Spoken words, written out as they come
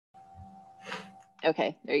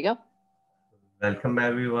Okay, there you go. Welcome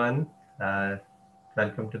everyone. Uh,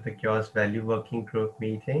 Welcome to the CHAOSS Value Working Group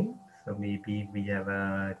meeting. So maybe we have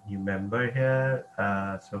a new member here.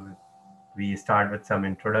 So we start with some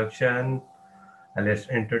introduction. Let's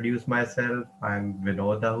introduce myself. I'm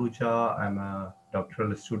Vinod Ahuja. I'm a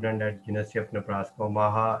doctoral student at University of Nebraska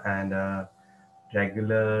Omaha and a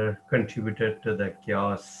regular contributor to the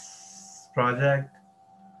CHAOSS project.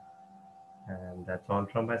 And that's all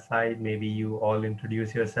from my side. Maybe you all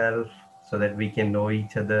introduce yourself so that we can know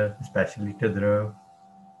each other, especially to Dhruv.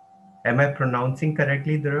 Am I pronouncing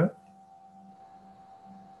correctly, Dhruv?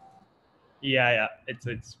 Yeah,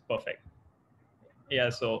 it's perfect. Yeah,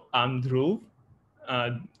 so I'm Dhruv.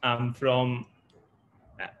 I'm from.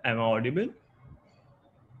 Am I audible?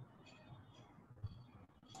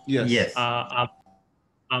 Yes. Yes.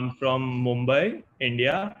 I'm from Mumbai,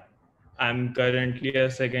 India. I'm currently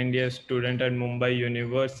a second year student at Mumbai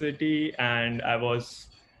University, and I was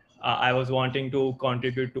wanting to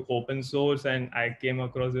contribute to open source, and I came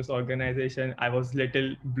across this organization. I was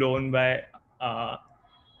little blown by. Uh,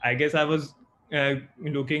 I guess I was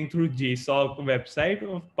looking through GSOC website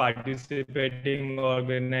of participating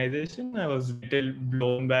organization. I was little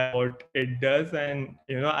blown by what it does, and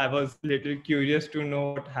I was little curious to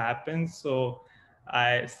know what happens. So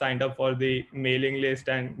I signed up for the mailing list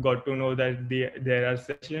and got to know that there are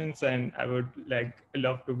sessions, and I would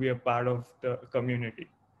love to be a part of the community.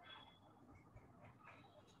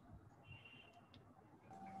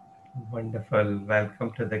 Wonderful.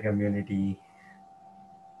 Welcome to the community.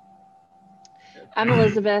 I'm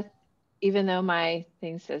Elizabeth, even though my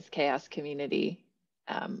thing says Chaos Community.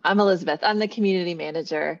 I'm Elizabeth. I'm the community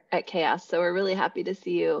manager at Chaos. So we're really happy to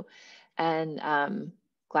see you and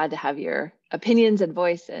glad to have your opinions and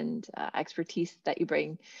voice and expertise that you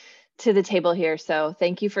bring to the table here. So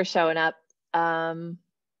thank you for showing up.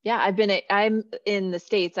 Yeah, I'm in the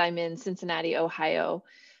States. I'm in Cincinnati, Ohio.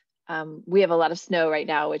 We have a lot of snow right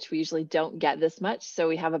now, which we usually don't get this much. So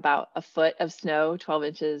we have about a foot of snow, 12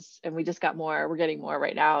 inches, and we just got more. We're getting more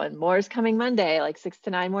right now, and more is coming Monday, like 6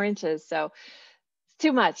 to 9 more inches. So it's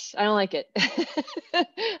too much. I don't like it.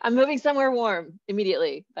 I'm moving somewhere warm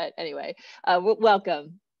immediately. But anyway,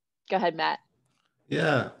 welcome. Go ahead, Matt.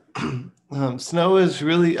 Yeah. Snow is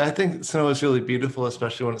really, I think snow is really beautiful,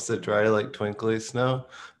 especially when it's the dry, like twinkly snow.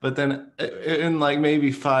 But then in like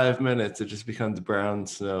maybe 5 minutes, it just becomes brown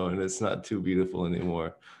snow and it's not too beautiful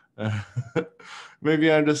anymore. Maybe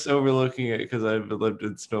I'm just overlooking it because I've lived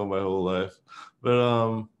in snow my whole life, but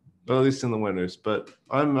at least in the winters. But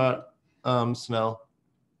I'm not Snell.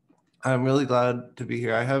 I'm really glad to be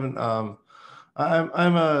here. I'm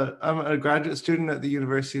a graduate student at the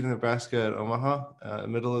University of Nebraska at Omaha,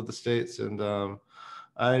 middle of the states, and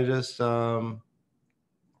I just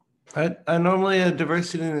I'm normally a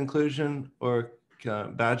diversity and inclusion or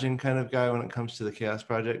badging kind of guy when it comes to the CHAOSS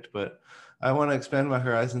project, but I want to expand my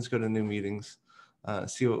horizons, go to new meetings,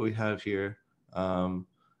 see what we have here,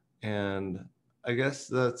 and I guess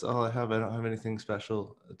that's all I have. I don't have anything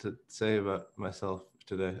special to say about myself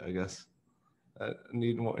today. I guess I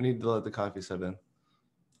need more. I need to let the coffee set in.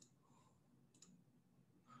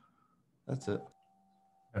 That's it.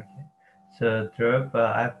 Okay. So, Dhruv,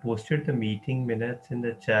 I've posted the meeting minutes in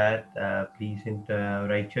the chat. Please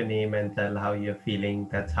write your name and tell how you're feeling.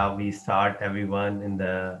 That's how we start everyone in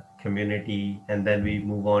the community, and then we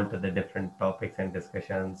move on to the different topics and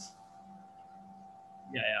discussions.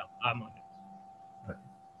 Yeah, I'm on it.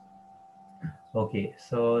 Okay,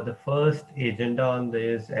 so the first agenda on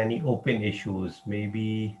this, any open issues?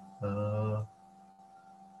 Maybe, can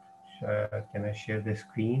I share the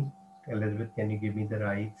screen? Elizabeth, can you give me the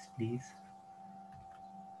rights, please?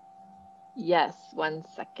 Yes, 1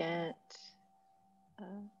 second.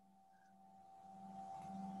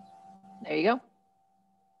 There you go.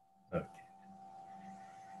 Okay.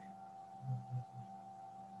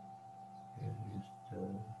 Here is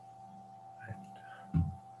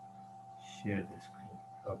share the screen.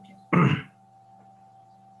 Okay.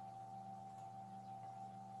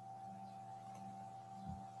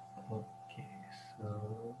 Okay, so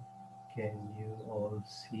can you all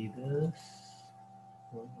see this?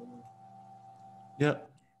 Yeah.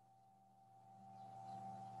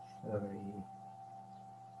 Sorry.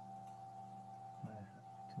 I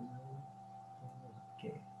have to.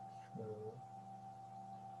 Okay, so.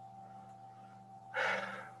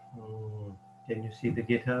 Can you see the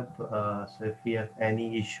GitHub? So if we have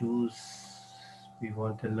any issues we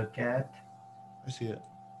want to look at, I see it.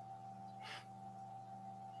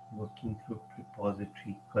 working group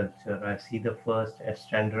repository culture. I see the first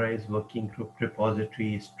standardized working group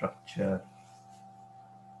repository structure.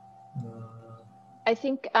 I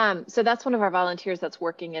think, so that's one of our volunteers that's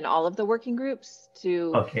working in all of the working groups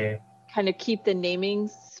to Okay. kind of keep the naming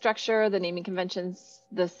structure, the naming conventions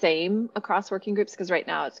the same across working groups, because right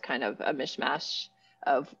now it's kind of a mishmash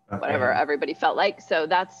of whatever Okay. everybody felt like. So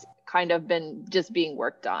that's kind of been just being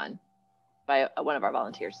worked on by one of our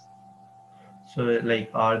volunteers. So, like,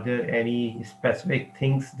 are there any specific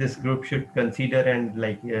things this group should consider and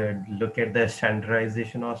like look at the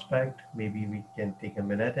standardization aspect? Maybe we can take a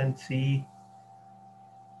minute and see.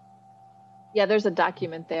 Yeah, there's a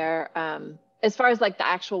document there. As far as like the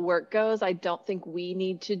actual work goes, I don't think we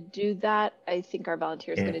need to do that. I think our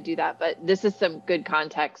volunteer is Okay. going to do that, but this is some good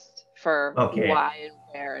context for Okay. why and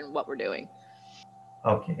where and what we're doing.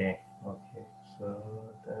 Okay. Okay. So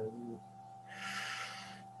then,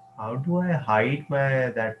 how do I hide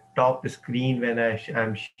that top screen when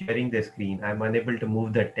I'm sharing the screen? I'm unable to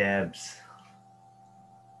move the tabs.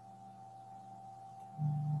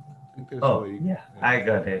 I think there's a Oh, way yeah, I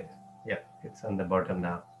got it. Yeah, it's on the bottom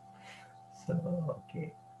now. So,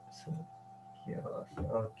 okay. So, yeah,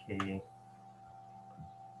 okay.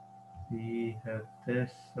 We have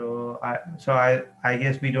this. So I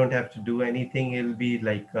guess we don't have to do anything. It'll be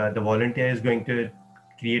like the volunteer is going to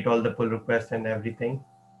create all the pull requests and everything.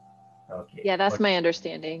 Okay. Yeah, that's What? my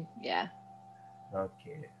understanding. Yeah.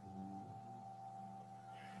 Okay.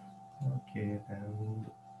 Okay. Then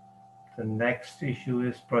the next issue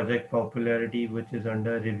is project popularity, which is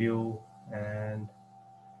under review, and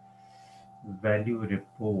value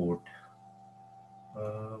report.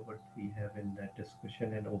 What we have in that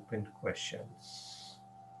discussion and open questions.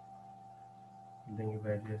 Building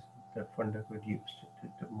values that funder could use to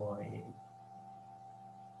determine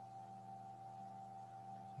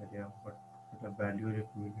what a value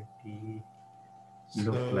community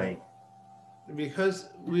look like. Because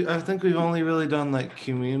I think we've only really done like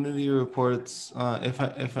community reports. I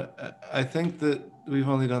think that we've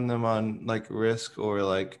only done them on like risk or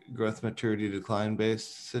like growth maturity decline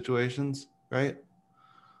based situations, right?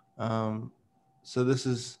 So this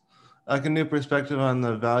is like a new perspective on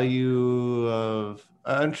the value of.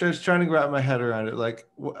 I'm just trying to wrap my head around it. Like,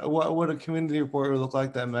 what would a community report look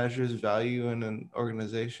like that measures value in an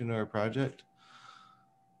organization or a project?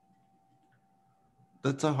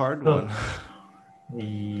 That's a hard one.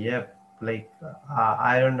 Yep. Like,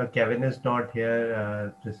 I don't know. Kevin is not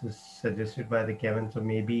here. This is suggested by the Kevin. So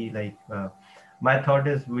maybe like my thought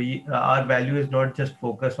is our value is not just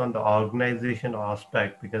focused on the organization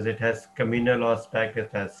aspect, because it has communal aspect, it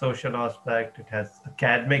has social aspect, it has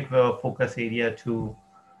academic focus area too.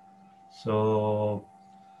 So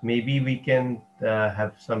maybe we can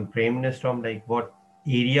have some brainstorm like what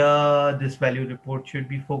area this value report should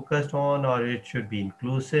be focused on, or it should be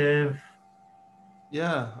inclusive.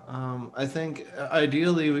 Yeah, I think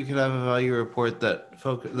ideally we could have a value report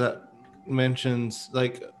that mentions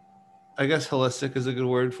like, I guess holistic is a good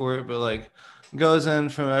word for it, but like goes in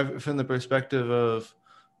from the perspective of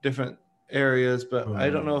different areas. But I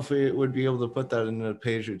don't know if we would be able to put that in a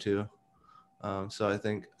page or two. So I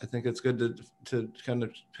think it's good to kind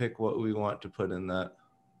of pick what we want to put in that.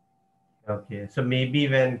 Okay, so maybe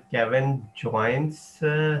when Kevin joins,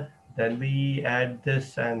 then we add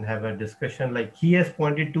this and have a discussion. Like he has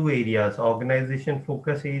pointed two areas: organization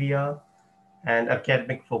focus area and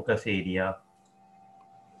academic focus area.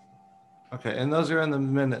 Okay, and those are in the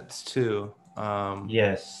minutes too.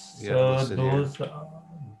 Yes, Yeah, so listed here.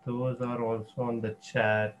 those are also on the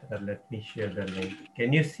chat. Let me share the link.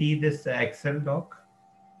 Can you see this Excel doc?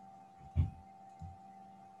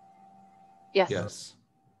 Yes. Yes.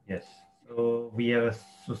 Yes. So we have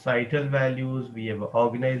societal values, we have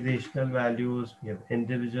organizational values, we have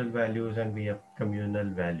individual values, and we have communal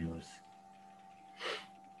values.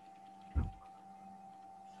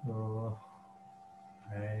 So,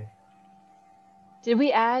 Did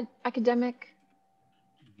we add academic?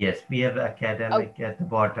 yes, we have academic at the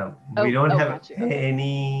bottom. Oh, We don't have gotcha. Okay.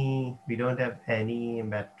 any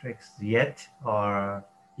metrics yet, or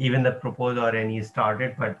even the proposed or any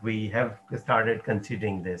started, but we have started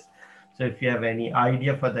considering this. So if you have any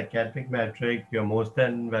idea for the academic metric, you're most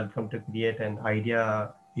than welcome to create an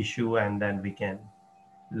idea issue, and then we can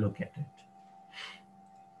look at it.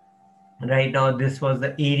 Right now, this was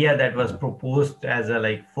the area that was proposed as a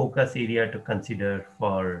like focus area to consider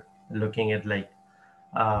for looking at like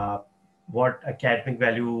what academic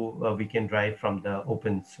value we can drive from the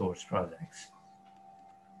open source projects,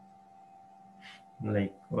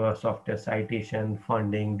 like software citation,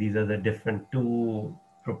 funding. These are the different two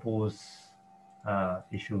proposed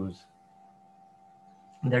issues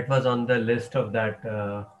that was on the list of that.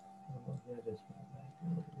 Where is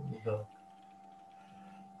the,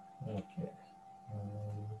 okay.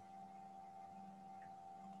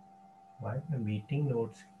 Why my meeting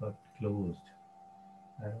notes got closed?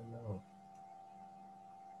 I don't know.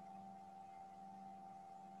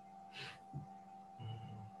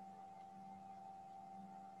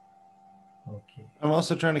 Okay. I'm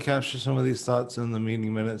also trying to capture some of these thoughts in the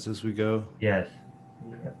meeting minutes as we go. Yes.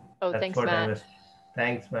 Oh, That's thanks, what I Matt. was.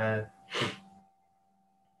 Thanks, man.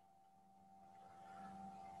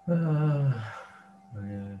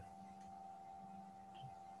 Yeah.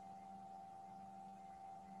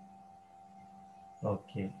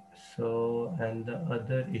 Okay. So, and the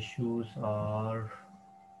other issues are.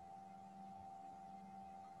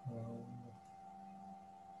 Um,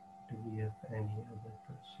 do we have any other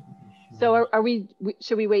pressing issues? So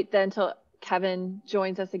should we wait then until Kevin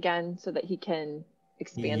joins us again so that he can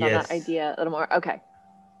expand on that Yes. idea a little more? Okay.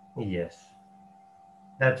 Yes.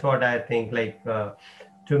 That's what I think. Like,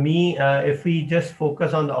 to me, if we just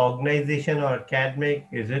focus on the organization or academic,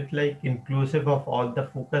 is it like inclusive of all the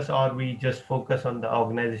focus, or we just focus on the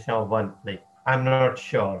organization of one? Like, I'm not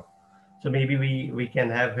sure. So maybe we can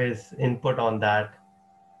have his input on that.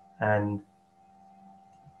 And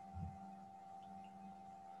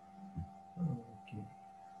okay. Okay.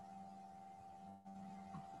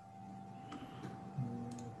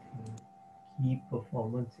 Key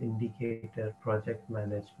performance indicator, project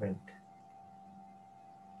management.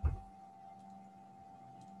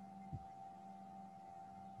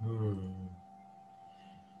 Hmm.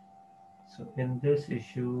 So in this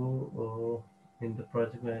issue, in the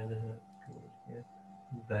project management, yeah,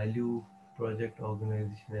 value, project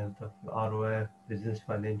organization, health of ROI, business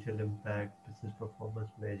financial impact, business performance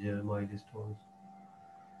measure, milestones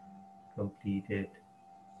completed.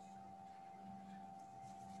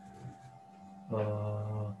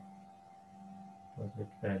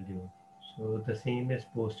 Project value. So the same is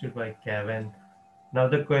posted by Kevin. Now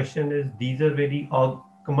the question is, these are very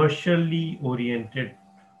commercially oriented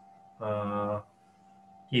uh,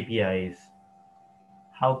 KPIs.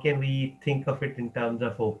 How can we think of it in terms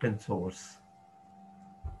of open source?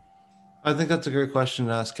 I think that's a great question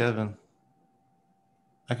to ask Kevin.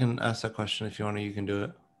 I can ask that question if you want to, you can do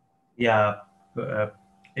it. Yeah,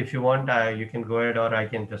 if you want, you can go ahead, or I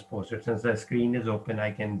can just post it. Since the screen is open,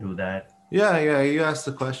 I can do that. Yeah, you asked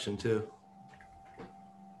the question too.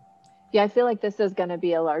 Yeah, I feel like this is going to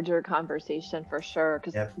be a larger conversation for sure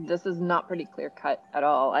because Yep. this is not pretty clear cut at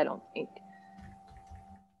all, I don't think.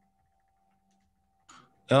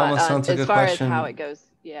 It almost sounds like as a far question. as how it goes,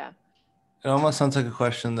 yeah. It almost sounds like a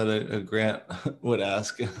question that a grant would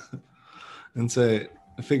ask and say,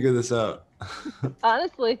 figure this out.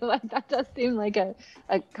 Honestly, like that does seem like a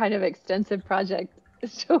kind of extensive project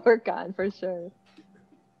to work on for sure.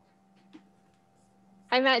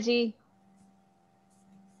 Hi, Matt G.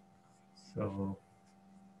 So,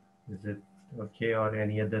 is it okay, or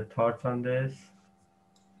any other thoughts on this?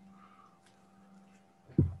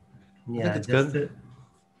 I think Yeah, it's good.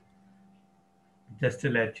 Just to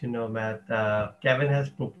let you know, Matt, Kevin has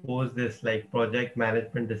proposed this like project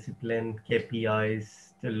management discipline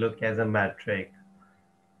KPIs to look as a metric.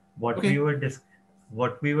 What Okay.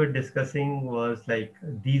 what we were discussing was like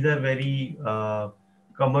these are very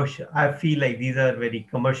commercial. I feel like these are very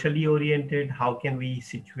commercially oriented. How can we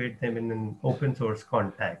situate them in an open source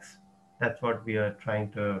context? That's what we are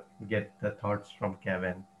trying to get the thoughts from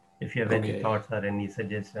Kevin. If you have any Okay. thoughts or any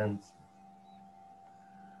suggestions.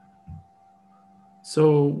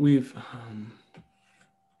 So we've,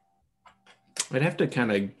 I'd have to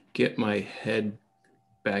kind of get my head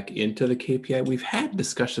back into the KPI. We've had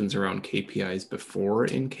discussions around KPIs before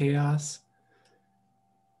in CHAOSS.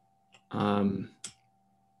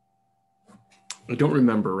 I don't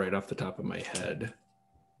remember right off the top of my head.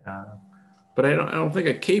 But I don't think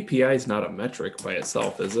a KPI is not a metric by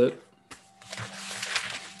itself, is it?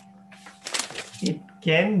 It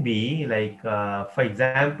can be like, for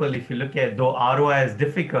example, if you look at, though ROI is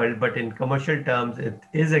difficult, but in commercial terms, it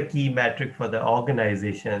is a key metric for the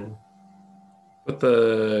organization. But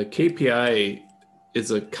the KPI is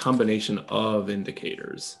a combination of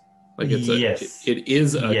indicators. Like Yes. it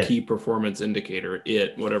is a Yes. key performance indicator,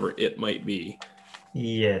 whatever it might be.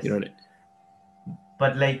 Yes. You know what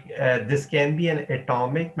But like this can be an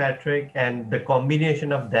atomic metric, and the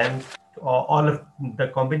combination of them, all of the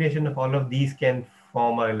combination of all of these can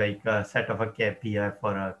form a like a set of a KPI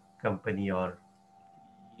for a company or.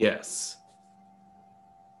 Yes.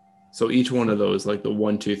 So each one of those, like the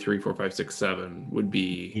 1, 2, 3, 4, 5, 6, 7, would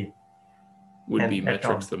be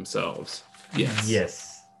metrics themselves. Yes.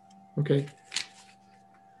 Yes. Okay.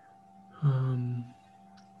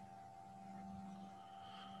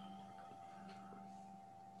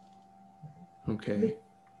 Okay.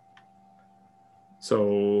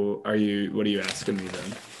 So what are you asking me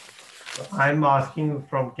then? I'm asking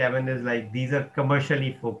from Kevin is like, these are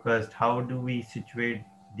commercially focused. How do we situate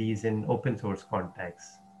these in open source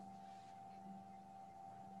context?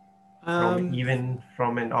 Even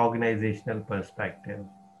from an organizational perspective.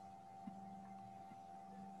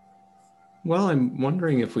 Well, I'm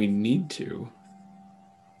wondering if we need to.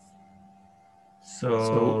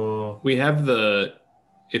 So we have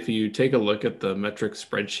if you take a look at the metric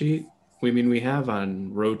spreadsheet, we have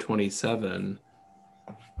on row 27,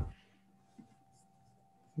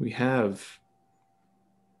 we have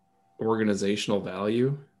organizational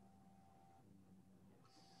value.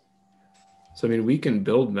 So, I mean, we can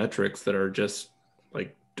build metrics that are just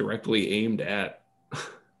like directly aimed at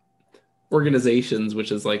organizations,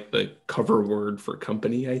 which is like the cover word for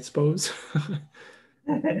company, I suppose.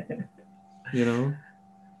 You know?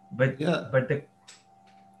 But Yeah. but the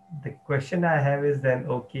question I have is then,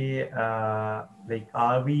 okay, like,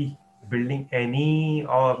 are we building any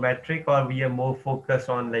metric, or we are more focused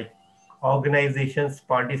on like organizations'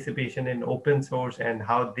 participation in open source and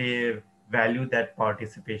how they value that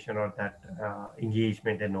participation or that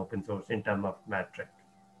engagement in open source in terms of metric?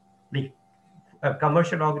 Like, a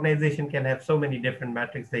commercial organization can have so many different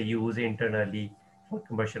metrics they use internally for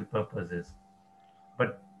commercial purposes,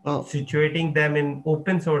 but situating them in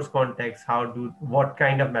open source context, what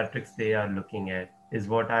kind of metrics they are looking at is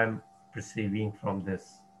what I'm perceiving from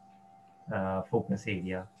this focus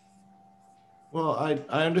area. Well,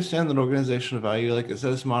 I understand that organizational value, like it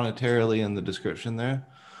says monetarily in the description there,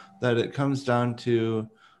 that it comes down to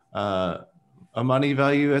a money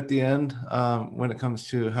value at the end when it comes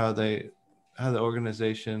to how the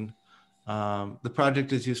organization, the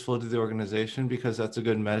project is useful to the organization, because that's a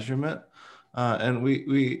good measurement. And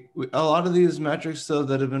we a lot of these metrics though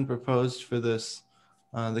that have been proposed for this,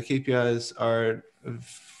 the KPIs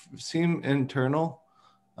seem internal.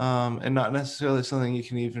 And not necessarily something you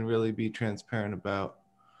can even really be transparent about,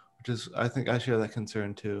 which is, I think I share that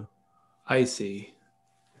concern too. I see.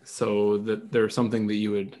 So that there's something that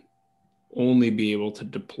you would only be able to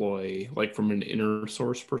deploy like from an inner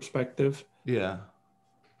source perspective. Yeah.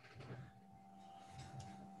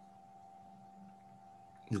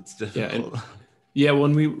 It's difficult. Yeah,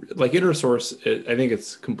 when we like inner source, I think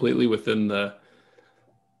it's completely within the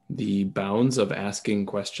bounds of asking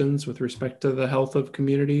questions with respect to the health of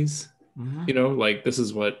communities. Mm-hmm. You know, like this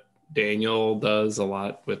is what Daniel does a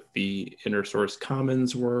lot with the inner source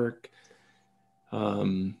commons work.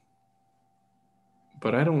 But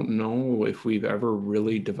I don't know if we've ever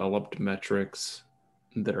really developed metrics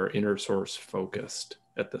that are inner source focused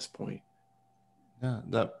at this point. Yeah,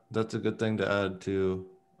 that's a good thing to add to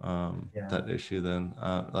that issue then.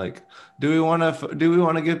 Like, do we want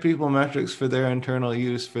to give people metrics for their internal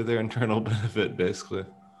use, for their internal benefit, basically?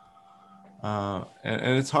 And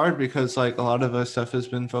it's hard because like a lot of our stuff has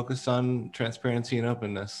been focused on transparency and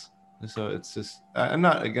openness. So it's just, I'm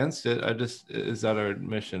not against it. Is that our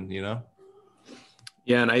mission, you know?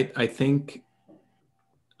 Yeah, and I think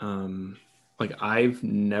like I've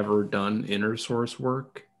never done inner source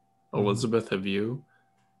work. Elizabeth, have you?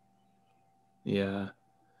 Yeah.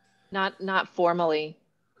 Not formally.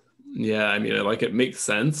 Yeah, I mean, like it makes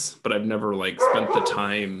sense, but I've never like spent the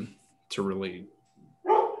time to really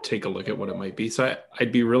take a look at what it might be. So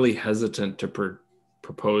I'd be really hesitant to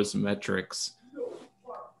propose metrics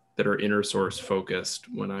that are inner source focused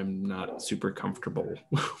when I'm not super comfortable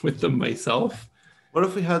with them myself. What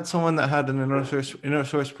if we had someone that had an inner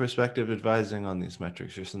source perspective advising on these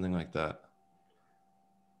metrics or something like that?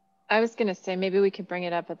 I was going to say maybe we could bring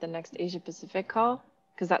it up at the next Asia Pacific call,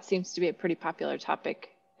 because that seems to be a pretty popular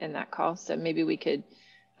topic in that call. So maybe we could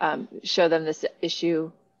show them this issue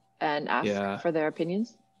and ask for their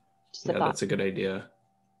opinions. Yeah, that's a good idea.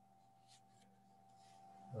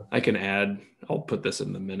 I'll put this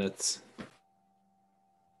in the minutes.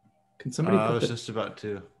 Can somebody I was just about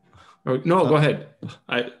to. Oh, no, go ahead.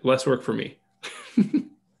 Less work for me. Do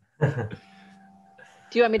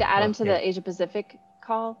you want me to add him to the Asia Pacific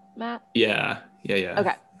call, Matt? Yeah.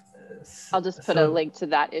 Okay. I'll just put a link to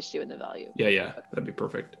that issue in the value. Yeah, that'd be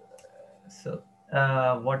perfect. So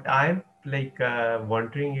what I'm like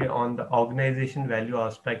wondering on the organization value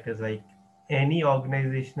aspect is like, any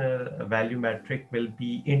organizational value metric will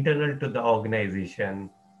be internal to the organization.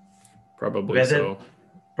 Probably so.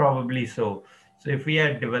 So if we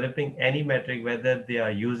are developing any metric, whether they are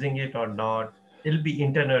using it or not, it'll be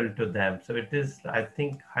internal to them. So it is, I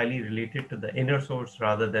think, highly related to the inner source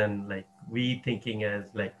rather than like we thinking as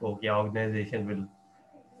like, okay, organization will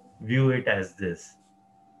view it as this.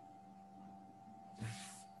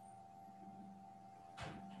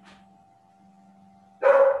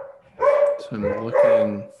 So I'm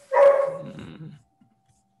looking.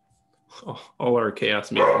 All our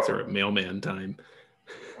chaos meetings are at mailman time.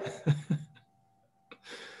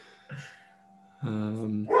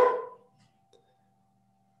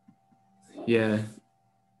 Yeah.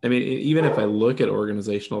 I mean, even if I look at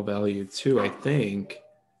organizational value too, I think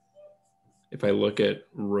if I look at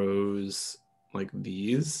rows like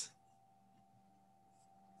these,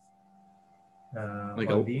 like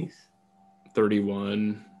all these?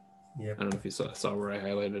 31. Yep. I don't know if you saw where I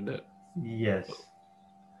highlighted it. Yes.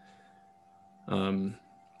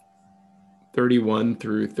 31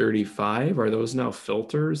 through 35, are those now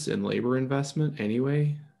filters in labor investment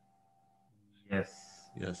anyway? Yes.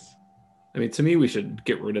 Yes. I mean, to me, we should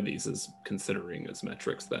get rid of these as considering as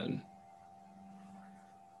metrics then.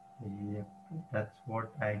 Yep. That's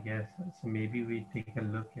what I guess. So maybe we take a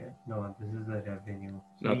look at, no, this is the revenue.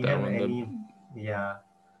 So Not we that have one. yeah.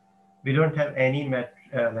 We don't have any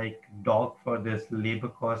like doc for this labor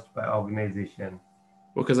cost by organization.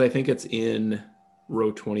 Well, because I think it's in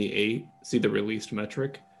row 28. See the released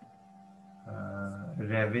metric?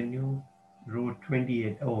 Revenue, row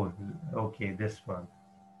 28. Oh, okay, this one.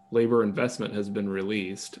 Labor investment has been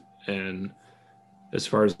released, and as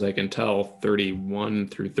far as I can tell, 31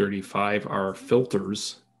 through 35 are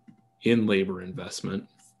filters in labor investment.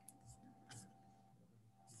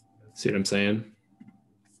 See what I'm saying?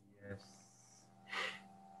 Yes.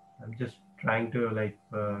 I'm just trying to like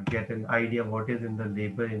get an idea what is in the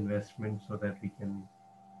labor investment so that we can.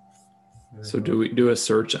 So do we do a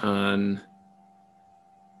search on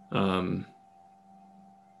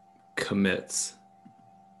commits?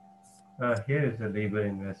 Here is the labor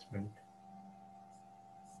investment.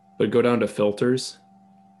 But go down to filters.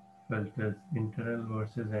 Filters, internal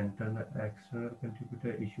versus external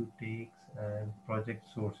contributor, issue takes, and project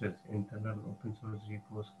sources, internal open source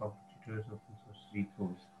repos, competitors, open source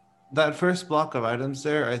repos. That first block of items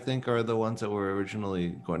there, I think, are the ones that were originally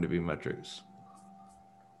going to be metrics.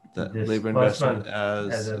 That This labor first investment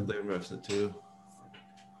one as labor investment too.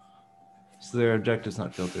 So their objectives,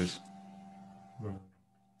 not filters.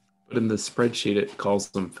 But in the spreadsheet, it calls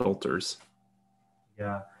them filters.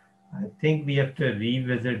 Yeah, I think we have to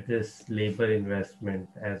revisit this labor investment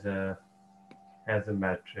as a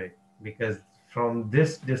metric, because from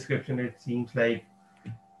this description, it seems like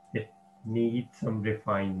it needs some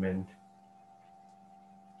refinement.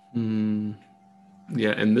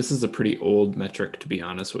 Yeah, and this is a pretty old metric, to be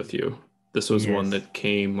honest with you. This was one that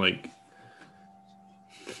came like,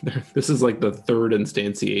 this is like the third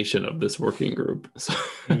instantiation of this working group. So,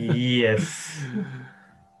 Yes.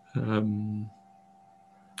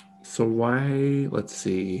 So why, let's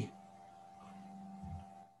see,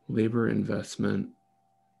 labor investment.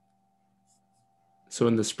 So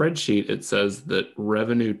in the spreadsheet, it says that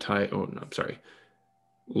revenue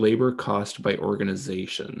labor cost by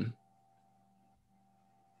organization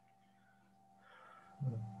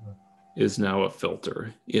is now a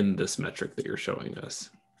filter in this metric that you're showing us.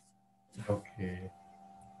 Okay.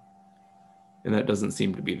 And that doesn't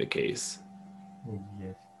seem to be the case.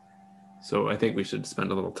 Yes. So I think we should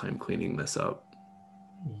spend a little time cleaning this up.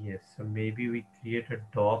 Yes. So maybe we create a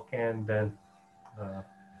doc and then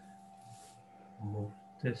move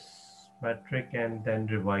this metric and then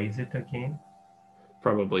revise it again.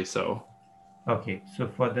 Probably so. Okay, so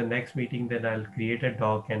for the next meeting, then I'll create a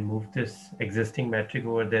doc and move this existing metric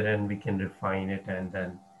over there, and we can refine it and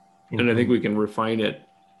then. And I think we can refine it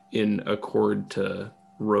in accord to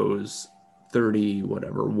rows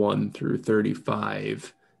 1 through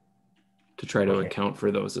 35 to try to account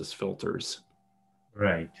for those as filters.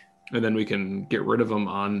 Right. And then we can get rid of them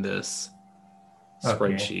on this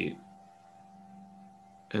spreadsheet.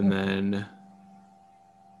 And then.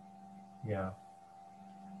 Yeah.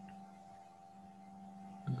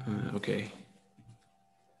 Okay.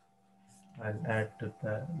 I'll add to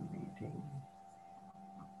the meeting.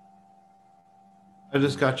 I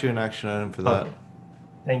just got you an action item for that. Okay.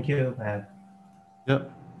 Thank you, Matt. Yep.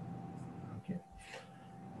 Okay.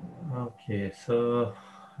 Okay, so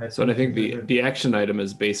I think the action item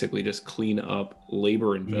is basically just clean up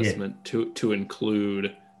labor investment to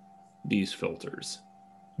include these filters.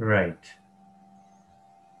 Right.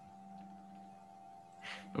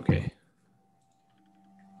 Okay.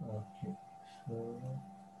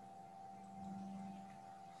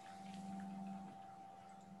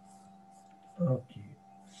 Okay.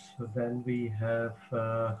 So then we have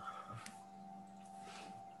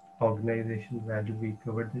organization value. We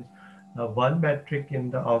covered this. One metric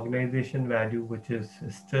in the organization value, which is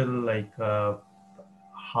still like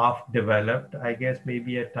half developed, I guess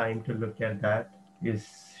maybe a time to look at that, is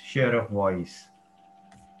share of voice.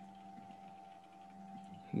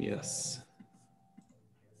 Yes.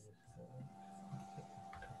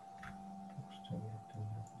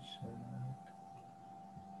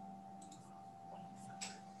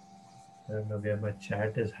 I don't know where my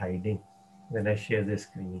chat is hiding when I share the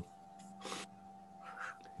screen.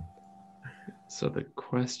 So the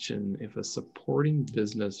question, if a supporting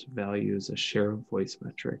business values a share of voice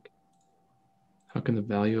metric, how can the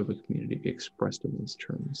value of a community be expressed in those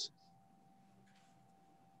terms?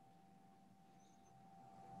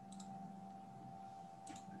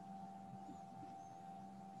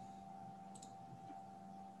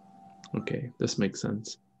 Okay, this makes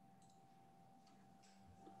sense.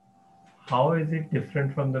 How is it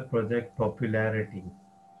different from the project popularity?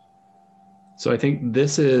 So I think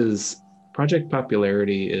this is, project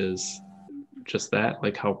popularity is just that,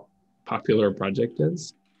 like how popular a project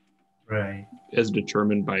is, Right, as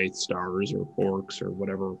determined by stars or forks or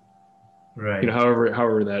whatever, right.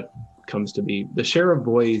 however that comes to be. The share of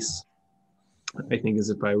voice, I think, is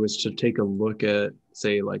if I was to take a look at,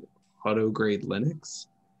 say, like auto grade Linux,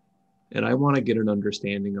 and I want to get an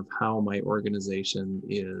understanding of how my organization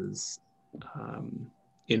is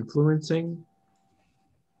influencing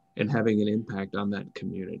and having an impact on that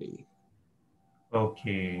community.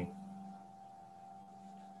 Okay.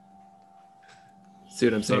 See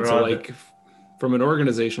what I'm saying? So like from an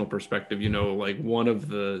organizational perspective, you know, like one of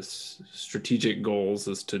the strategic goals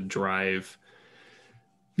is to drive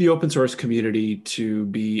the open source community to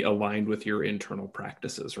be aligned with your internal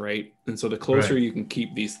practices, right? And so the closer you can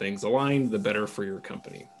keep these things aligned, the better for your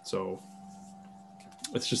company. So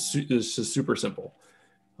it's just super simple.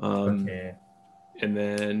 Okay. And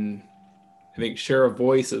then I think share of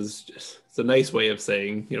voice is just, it's a nice way of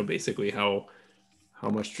saying, you know, basically how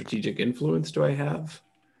much strategic influence do I have?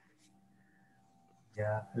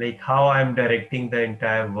 Yeah, like how I'm directing the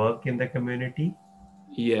entire work in the community.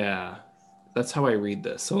 Yeah, that's how I read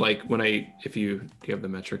this. So like when if you have the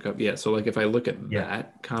metric up, yeah. So like if I look at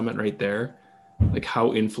that comment right there, like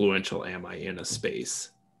how influential am I in a space?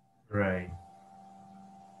 Right.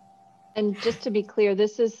 And just to be clear,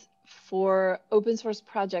 this is for open source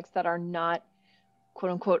projects that are not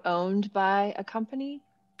quote unquote owned by a company,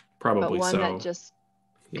 Probably but one so. that just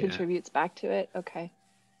contributes back to it. Okay.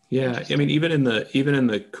 Yeah, I mean, even in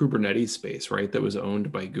the Kubernetes space, right, that was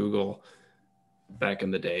owned by Google back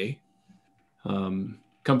in the day,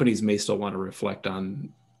 companies may still want to reflect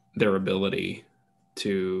on their ability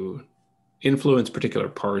to influence particular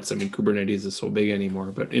parts. I mean, Kubernetes is so big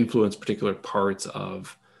anymore, but influence particular parts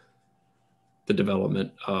of the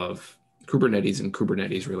development of Kubernetes and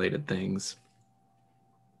Kubernetes related things.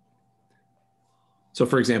 So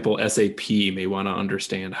for example, SAP may want to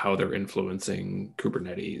understand how they're influencing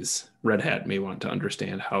Kubernetes. Red Hat may want to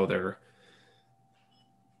understand how they're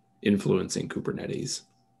influencing Kubernetes.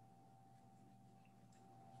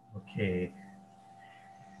 Okay.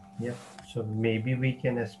 Yep. So maybe we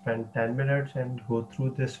can spend 10 minutes and go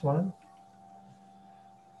through this one.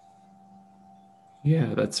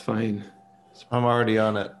 Yeah, that's fine. I'm already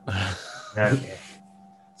on it. Okay.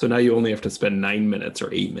 So now you only have to spend 9 minutes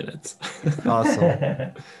or 8 minutes.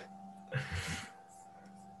 Awesome.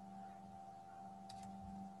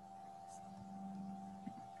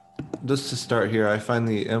 Just to start here, I find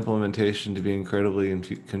the implementation to be incredibly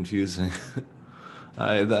confusing.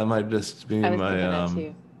 That might just be I was my thinking that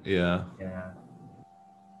too. Yeah. Yeah.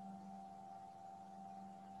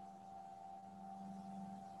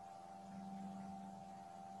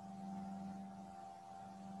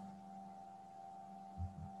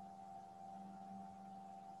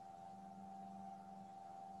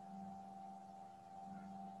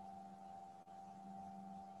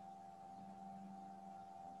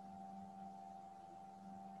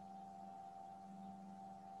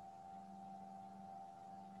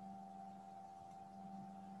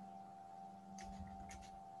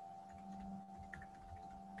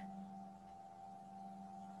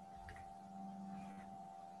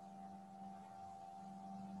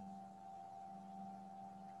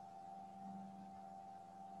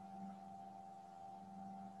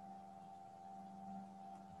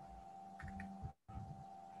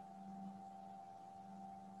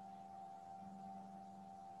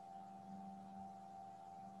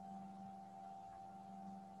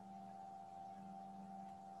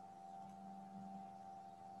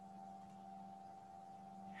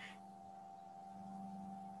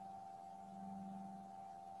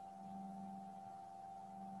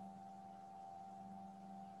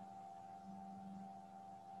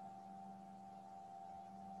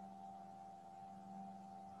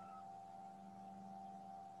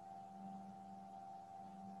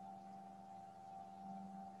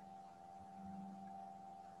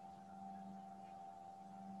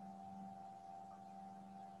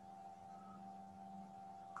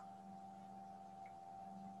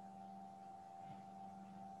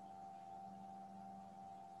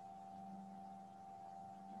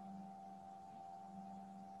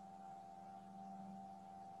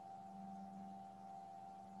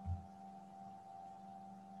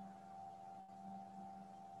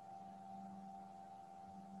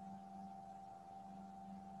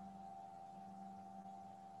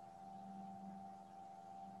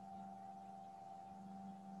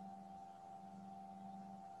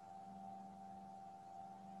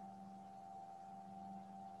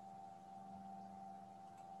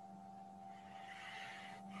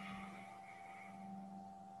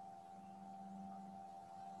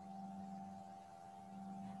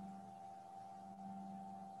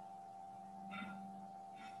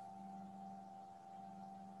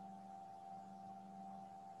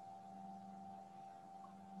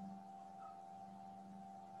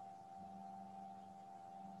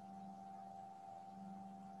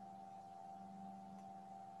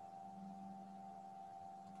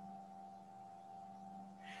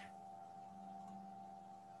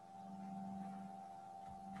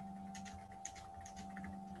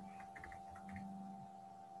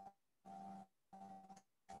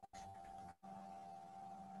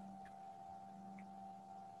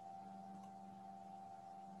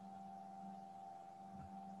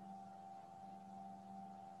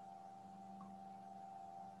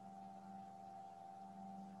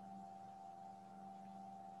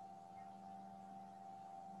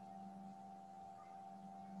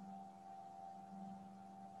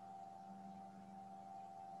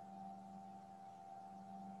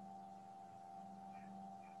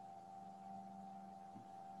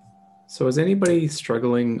 So is anybody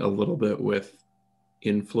struggling a little bit with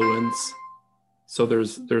influence? So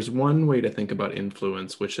there's one way to think about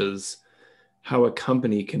influence, which is how a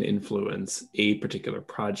company can influence a particular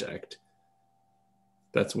project.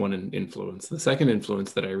 That's one influence. The second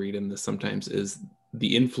influence that I read in this sometimes is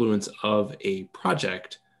the influence of a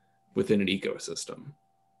project within an ecosystem.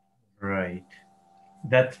 Right.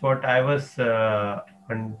 That's what I was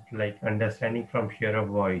understanding from share of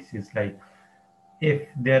voice is like, if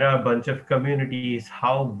there are a bunch of communities,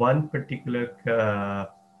 how one particular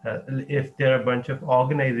if there are a bunch of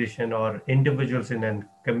organization or individuals in a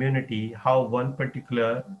community, how one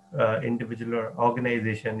particular individual or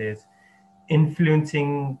organization is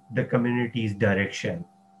influencing the community's direction.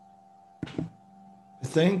 I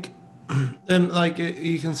think, and like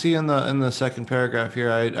you can see in the second paragraph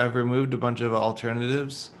here, I've removed a bunch of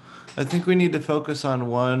alternatives. I think we need to focus on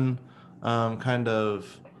one kind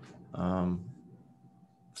of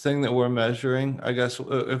thing that we're measuring. I guess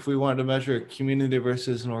if we want to measure community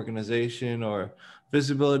versus an organization, or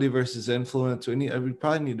visibility versus influence, we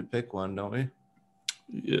probably need to pick one, don't we?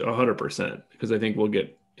 100%, because I think we'll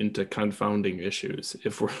get into confounding issues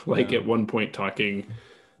if we're like at one point talking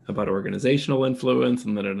about organizational influence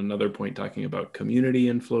and then at another point talking about community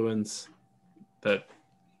influence. That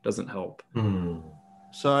doesn't help.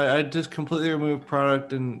 So I just completely removed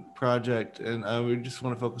product and project, and we just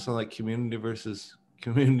want to focus on like community versus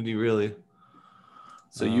community, really.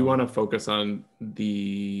 So you want to focus on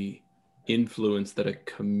the influence that a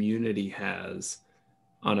community has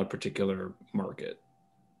on a particular market.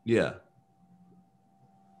 Yeah.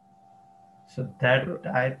 So that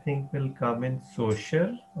I think will come in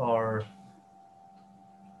social, or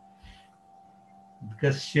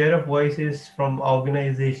because share of voice is from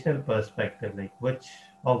organizational perspective, like which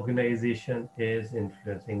organization is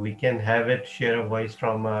influencing. We can have it share of voice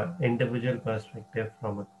from an individual perspective,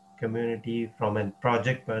 from a community, from a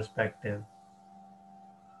project perspective.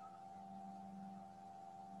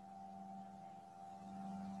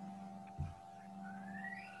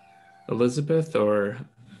 Elizabeth, or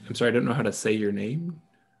I'm sorry, I don't know how to say your name.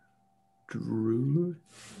 Dhruv?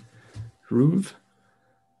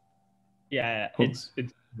 Yeah, it's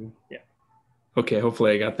yeah. Okay,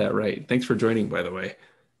 hopefully I got that right. Thanks for joining, by the way.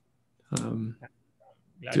 Do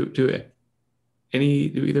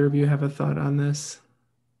either of you have a thought on this?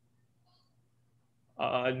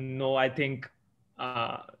 No, I think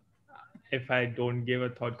if I don't give a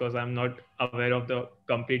thought, because I'm not aware of the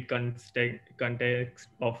complete context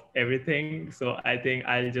of everything, so I think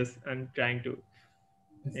I'm trying to,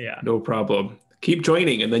 No problem. Keep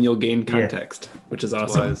joining and then you'll gain context, which is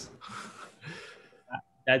awesome.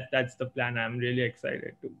 That's the plan. I'm really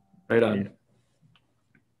excited to. Right on.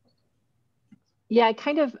 Yeah, I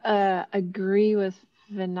kind of agree with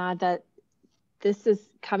Vinod that this is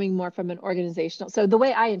coming more from an organizational. So the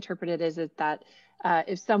way I interpret it is that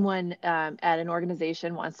if someone at an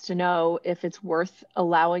organization wants to know if it's worth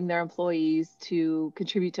allowing their employees to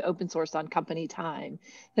contribute to open source on company time,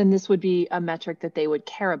 then this would be a metric that they would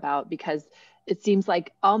care about, because it seems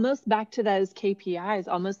like almost back to those KPIs,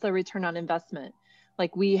 almost the return on investment.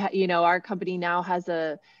 Like our company now has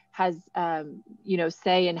say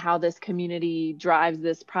in how this community drives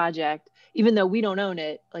this project, even though we don't own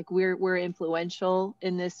it. Like we're influential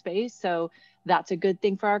in this space, so that's a good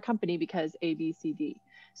thing for our company because A, B, C, D.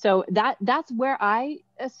 So that's where I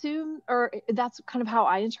assume, or that's kind of how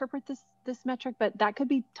I interpret this metric, but that could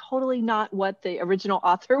be totally not what the original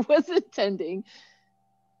author was intending.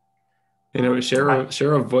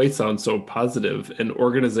 Share of voice sounds so positive, and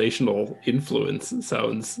organizational influence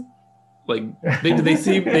sounds like they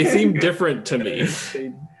seem different to me.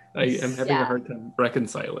 I am having a hard time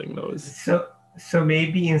reconciling those. So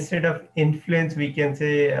maybe instead of influence, we can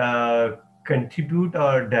say contribute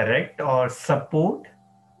or direct or support.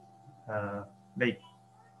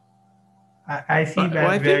 I see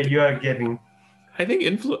where you are getting. I think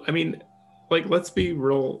influence. I mean, let's be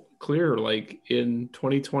real clear. Like in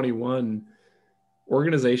 2021,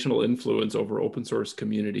 organizational influence over open source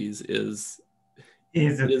communities is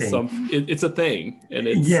a thing, and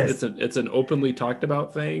it's an openly talked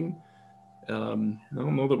about thing. I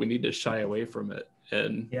don't know that we need to shy away from it.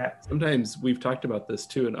 And sometimes we've talked about this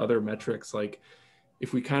too in other metrics. Like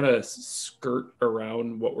if we kind of skirt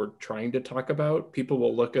around what we're trying to talk about, people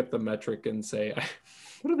will look at the metric and say,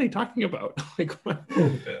 what are they talking about? Like, what?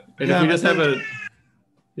 And if we just have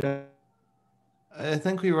I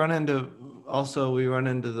think we run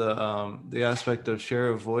into the aspect of share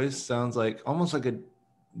of voice. Sounds like almost like a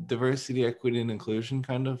diversity, equity, and inclusion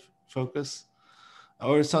kind of focus,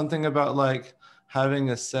 or something about like having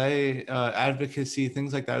a say, advocacy,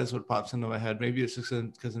 things like that is what pops into my head. Maybe it's just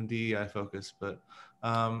because I'm DEI focused, but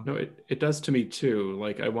no, it does to me too.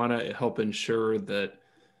 Like I want to help ensure that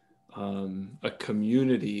a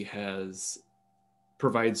community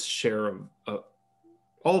provides share of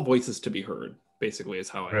all voices to be heard, basically is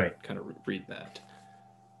how I kind of read that.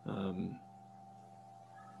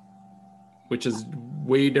 Which is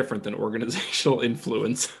way different than organizational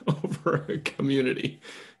influence over a community.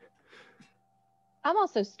 I'm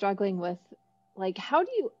also struggling with, like, how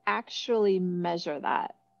do you actually measure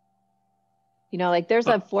that? You know, like there's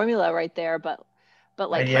a formula right there, but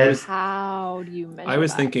like, how do you measure that? I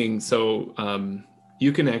was thinking, so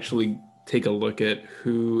you can actually take a look at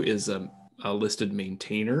who is a listed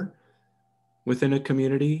maintainer within a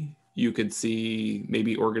community. You could see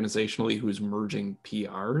maybe organizationally who's merging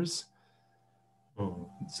PRs.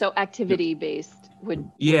 So activity-based would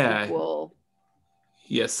equal.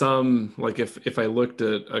 Yeah, some, like if I looked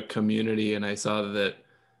at a community and I saw that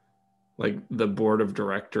like the board of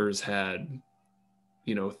directors had,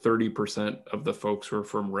 30% of the folks were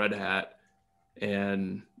from Red Hat,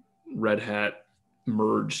 and Red Hat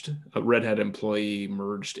a Red Hat employee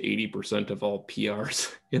merged 80% of all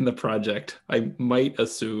PRs in the project, I might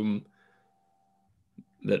assume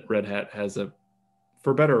that Red Hat has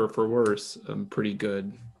for better or for worse, pretty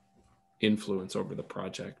good influence over the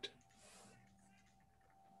project.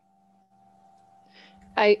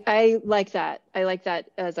 I like that. I like that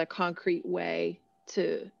as a concrete way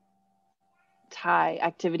to tie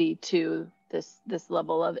activity to this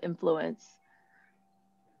level of influence.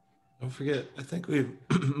 Don't forget, I think we've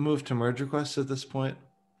moved to merge requests at this point.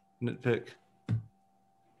 Nitpick.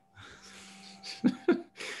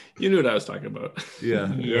 You knew what I was talking about.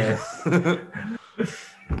 Yeah. Yes.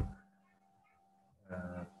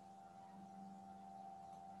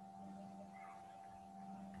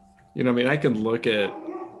 I can look at,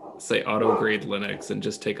 say, AutoGrade Linux and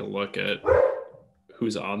just take a look at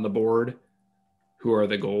who's on the board, who are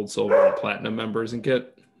the gold, silver, and platinum members, and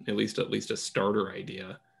get at least a starter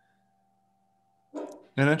idea.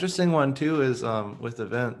 An interesting one too is with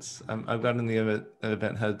events. I've gotten in the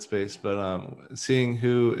event headspace, but seeing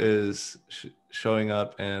who is showing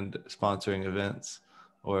up and sponsoring events,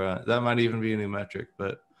 or that might even be a new metric.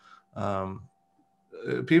 But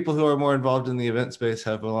people who are more involved in the event space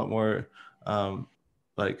have a lot more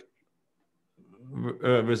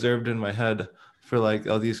reserved in my head for like,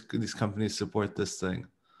 oh, these companies support this thing.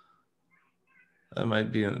 That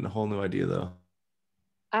might be a whole new idea though.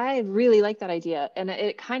 I really like that idea, and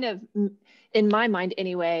it kind of, in my mind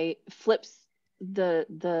anyway, flips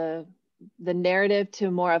the narrative to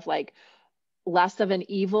more of like less of an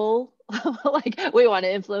evil, like we want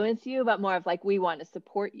to influence you, but more of like we want to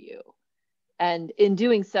support you. And in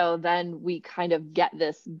doing so, then we kind of get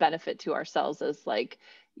this benefit to ourselves as like,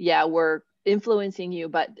 yeah, we're influencing you,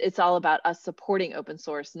 but it's all about us supporting open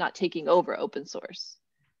source, not taking over open source,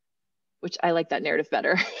 which I like that narrative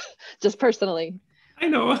better, just personally. I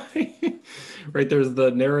know, right? There's the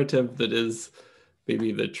narrative that is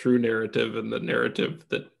maybe the true narrative, and the narrative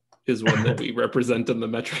that is one that we represent in the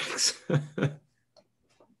metrics.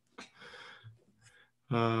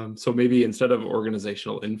 So maybe instead of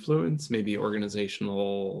organizational influence, maybe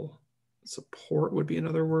organizational support would be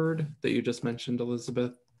another word that you just mentioned,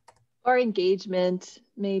 Elizabeth. Or engagement,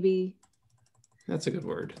 maybe. That's a good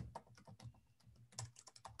word.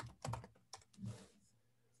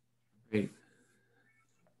 Great.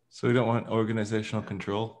 So we don't want organizational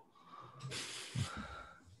control.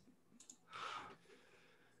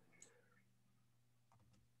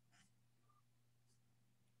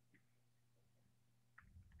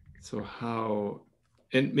 So how,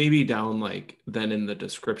 and maybe down like then in the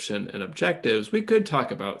description and objectives, we could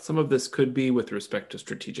talk about some of this could be with respect to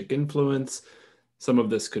strategic influence. Some of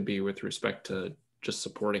this could be with respect to just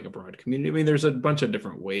supporting a broad community. I mean, there's a bunch of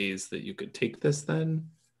different ways that you could take this then.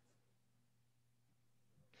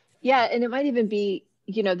 Yeah, and it might even be,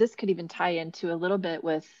 this could even tie into a little bit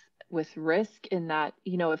with risk in that,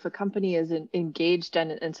 if a company is engaged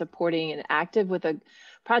and supporting and active with a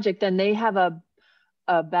project, then they have a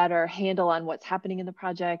better handle on what's happening in the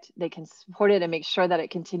project. They can support it and make sure that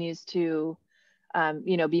it continues to,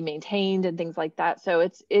 be maintained and things like that. So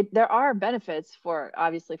there are benefits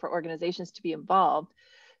obviously for organizations to be involved.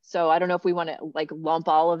 So I don't know if we want to like lump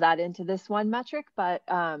all of that into this one metric, but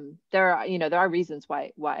there are reasons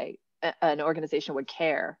why an organization would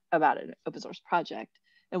care about an open source project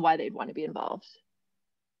and why they'd want to be involved.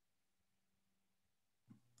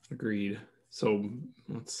 Agreed. So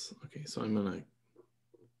so I'm gonna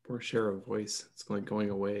poor share of voice. It's like going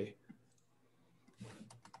away.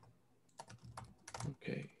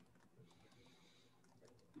 Okay.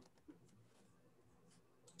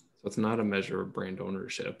 So it's not a measure of brand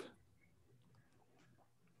ownership.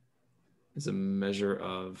 It's a measure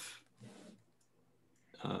of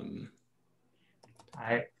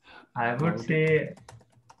I would say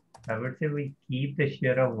we keep the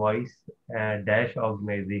share of voice dash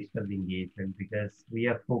organizational engagement, because we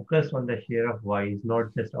are focused on the share of voice,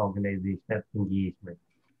 not just organizational engagement.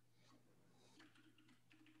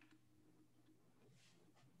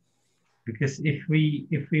 Because if we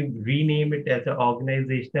rename it as an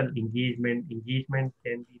organizational engagement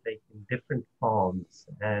can be like in different forms.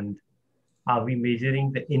 And are we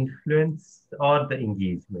measuring the influence or the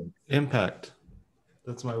engagement? Impact.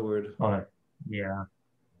 That's my word. Or yeah,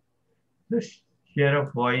 the share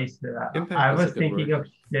of voice. Impact I is a was good thinking word. of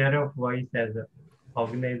share of voice as an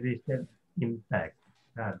organizational impact.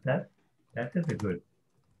 That is a good.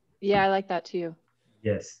 Yeah, I like that too.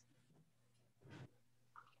 Yes.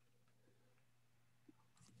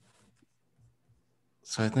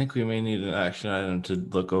 So I think we may need an action item to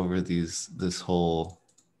look over this whole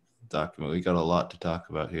document. We got a lot to talk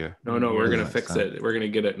about here. No, we're Yes. gonna fix it. We're gonna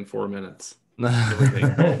get it in 4 minutes.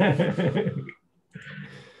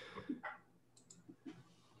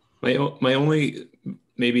 My only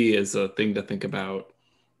maybe is a thing to think about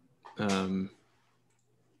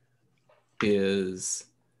is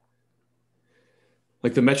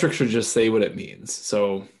like the metric should just say what it means.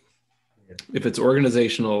 So if it's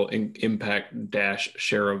organizational impact dash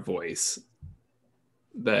share of voice,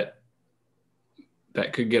 that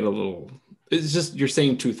could get a little, it's just, you're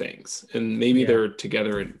saying two things and maybe they're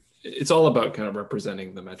together, and it's all about kind of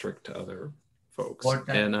representing the metric to other folks. You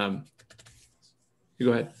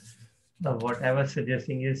go ahead. What I was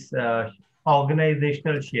suggesting is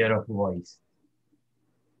organizational share of voice,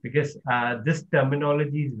 because this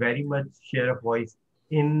terminology is very much share of voice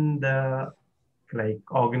in the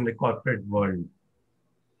the corporate world.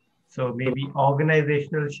 So maybe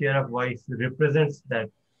organizational share of voice represents that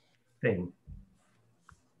thing.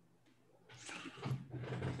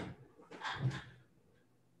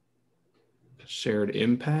 Shared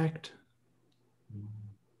impact.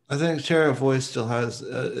 I think share of voice still has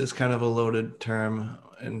is kind of a loaded term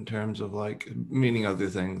in terms of like meaning other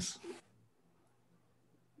things.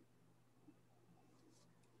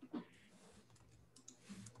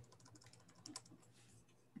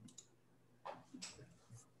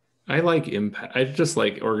 I like impact. I just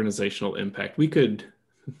like organizational impact. We could,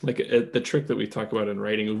 like the trick that we talk about in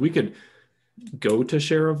writing, we could go to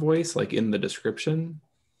share a voice, like in the description,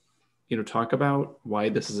 talk about why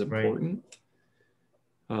this is important.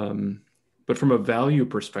 Right. But from a value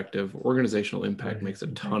perspective, organizational impact makes a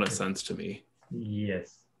ton of sense to me.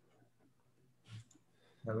 Yes.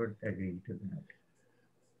 I would agree to that.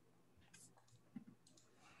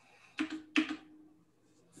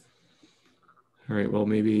 All right, well,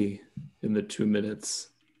 maybe in the 2 minutes.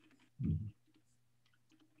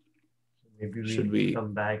 Maybe we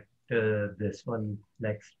come back to this one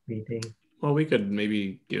next meeting. Well, we could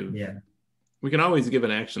maybe give, we can always give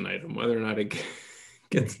an action item, whether or not it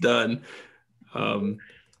gets done.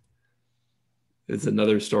 It's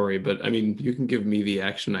another story, but I mean, you can give me the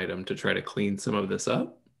action item to try to clean some of this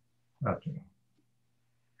up. Okay.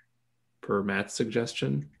 Per Matt's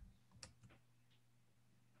suggestion.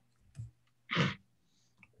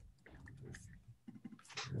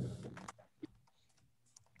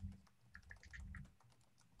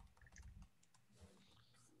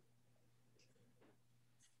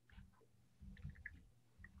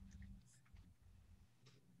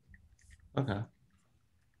 Okay.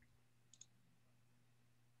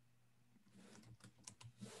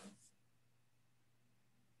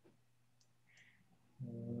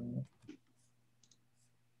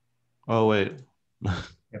 Oh, wait.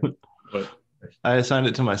 I assigned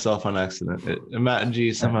it to myself on accident. Matt and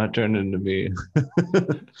G somehow turned into me.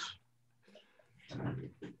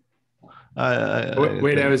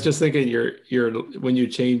 Wait, I was just thinking you're when you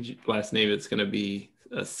change last name, it's going to be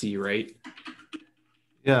a C, right?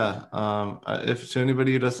 Yeah. If to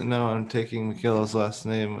anybody who doesn't know, I'm taking Michaela's last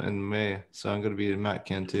name in May, so I'm going to be Matt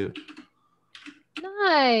Can too.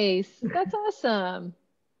 Nice. That's awesome.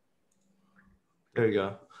 There you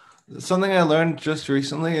go. Something I learned just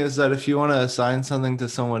recently is that if you want to assign something to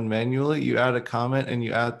someone manually, you add a comment and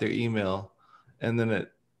you add their email, and then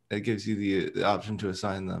it gives you the option to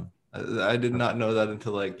assign them. I did not know that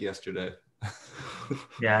until like yesterday.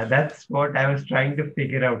 Yeah, that's what I was trying to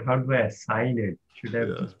figure out. How do I assign it? Should I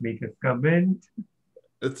just make a comment?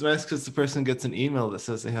 It's nice because the person gets an email that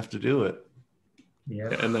says they have to do it. Yeah.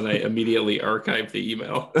 And then I immediately archive the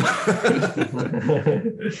email.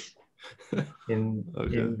 In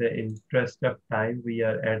the interest of time, we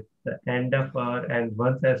are at the end of our, and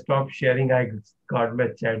once I stopped sharing, I got my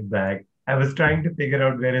chat back. I was trying to figure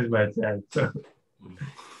out where is my chat. So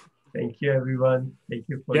thank you, everyone. Thank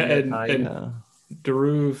you for your time. And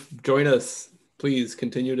Dhruv, join us. Please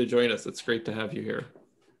continue to join us. It's great to have you here.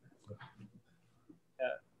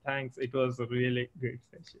 Thanks. It was a really great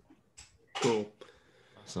session. Cool.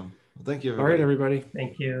 Awesome. Well, thank you, All everybody. right, everybody.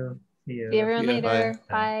 Thank you. See you. See everyone See ya. later.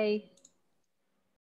 Bye. Bye.